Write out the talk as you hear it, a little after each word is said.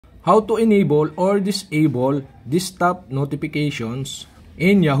how to enable or disable desktop notifications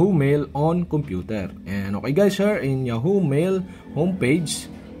in Yahoo Mail on computer. And okay guys, here in Yahoo Mail homepage,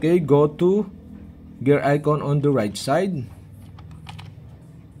 okay, go to gear icon on the right side.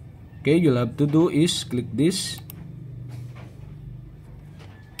 Okay, you'll have to do is click this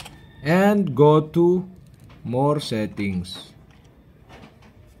and go to more settings.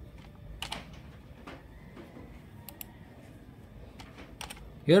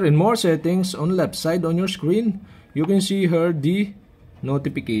 Here in more settings on left side on your screen, you can see here the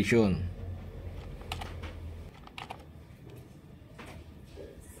notification.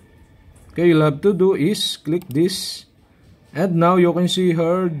 Okay, you'll have to do is click this, and now you can see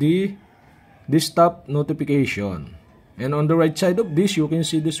here the desktop notification. And on the right side of this, you can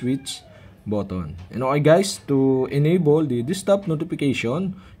see the switch button. And okay guys, to enable the desktop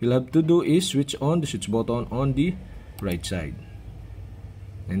notification, you'll have to do is switch on the switch button on the right side.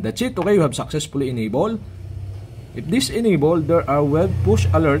 And that's it. Okay, you have successfully enabled. If this enabled, there are web push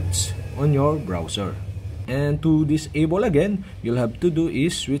alerts on your browser. And to disable again, you'll have to do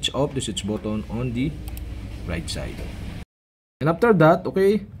is switch off the switch button on the right side. And after that,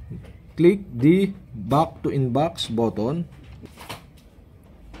 okay, click the back to inbox button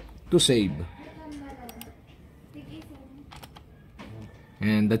to save.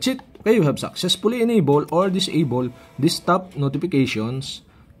 And that's it. Okay, you have successfully enabled or disabled desktop notifications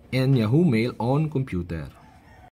in Yahoo Mail on computer.